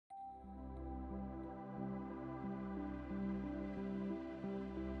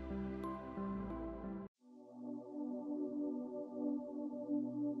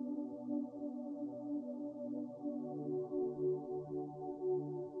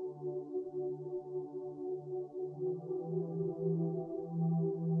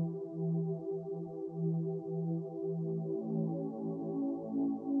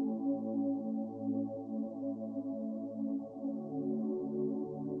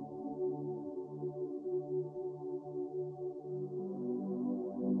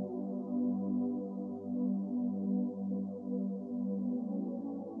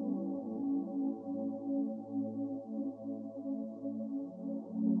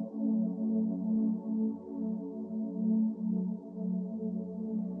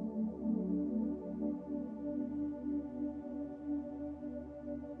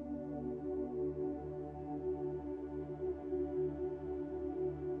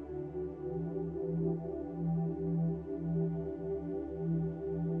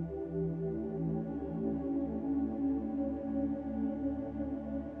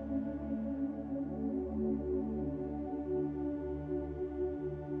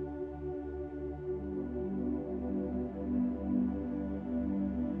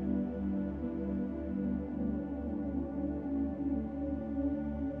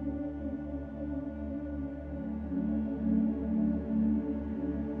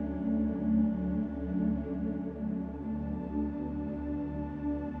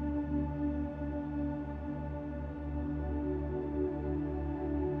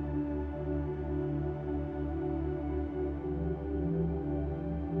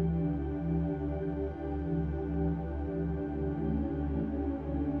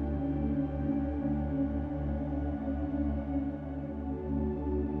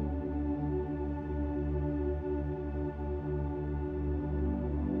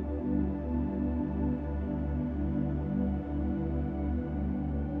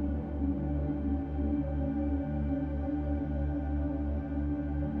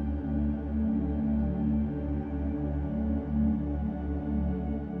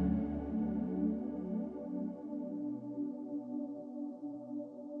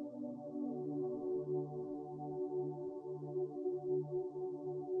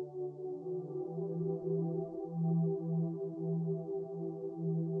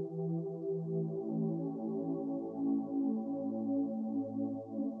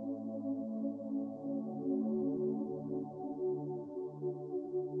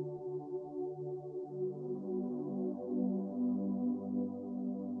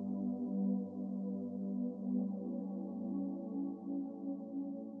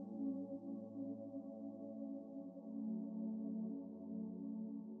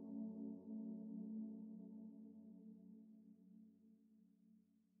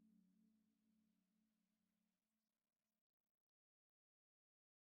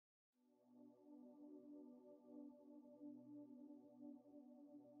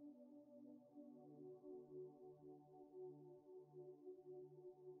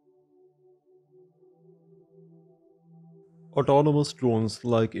Autonomous drones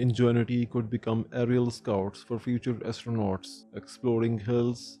like Ingenuity could become aerial scouts for future astronauts, exploring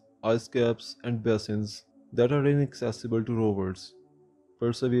hills, ice caps, and basins that are inaccessible to rovers.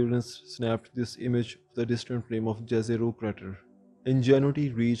 Perseverance snapped this image of the distant rim of Jezero crater. Ingenuity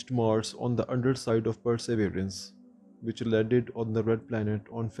reached Mars on the underside of Perseverance, which landed on the red planet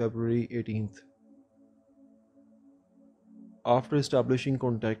on February 18th. After establishing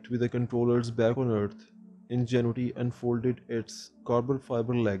contact with the controllers back on Earth, Ingenuity unfolded its carbon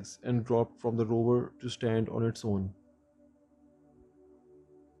fiber legs and dropped from the rover to stand on its own.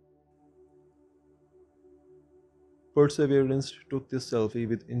 Perseverance took this selfie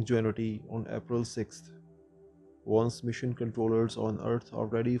with Ingenuity on April 6th. Once mission controllers on Earth are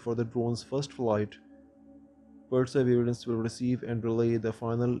ready for the drone's first flight, Perseverance will receive and relay the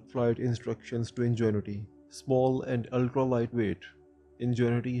final flight instructions to Ingenuity. Small and ultra lightweight,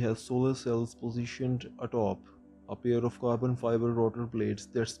 Ingenuity has solar cells positioned atop a pair of carbon fiber rotor blades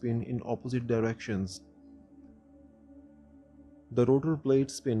that spin in opposite directions. The rotor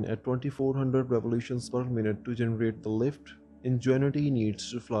blades spin at 2400 revolutions per minute to generate the lift Ingenuity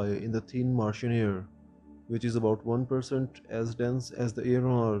needs to fly in the thin Martian air, which is about 1% as dense as the air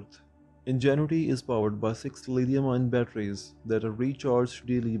on Earth. Ingenuity is powered by 6 lithium-ion batteries that are recharged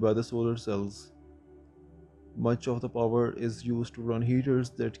daily by the solar cells. Much of the power is used to run heaters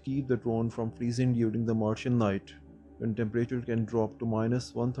that keep the drone from freezing during the Martian night, when temperature can drop to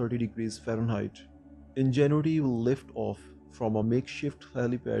minus 130 degrees Fahrenheit. Ingenuity will lift off from a makeshift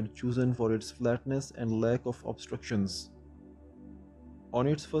helipad chosen for its flatness and lack of obstructions. On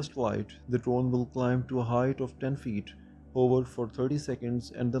its first flight, the drone will climb to a height of 10 feet, hover for 30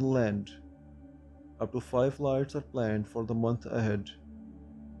 seconds, and then land. Up to 5 flights are planned for the month ahead.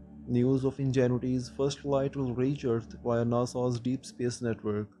 News of Ingenuity's first flight will reach Earth via NASA's Deep Space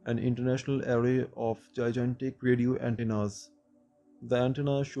Network, an international array of gigantic radio antennas. The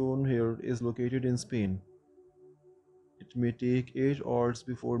antenna shown here is located in Spain. It may take 8 hours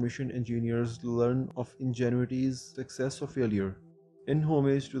before mission engineers learn of Ingenuity's success or failure. In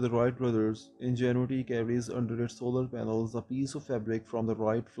homage to the Wright brothers, Ingenuity carries under its solar panels a piece of fabric from the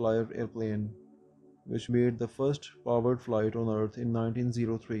Wright Flyer airplane, which made the first powered flight on Earth in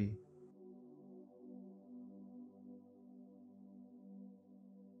 1903.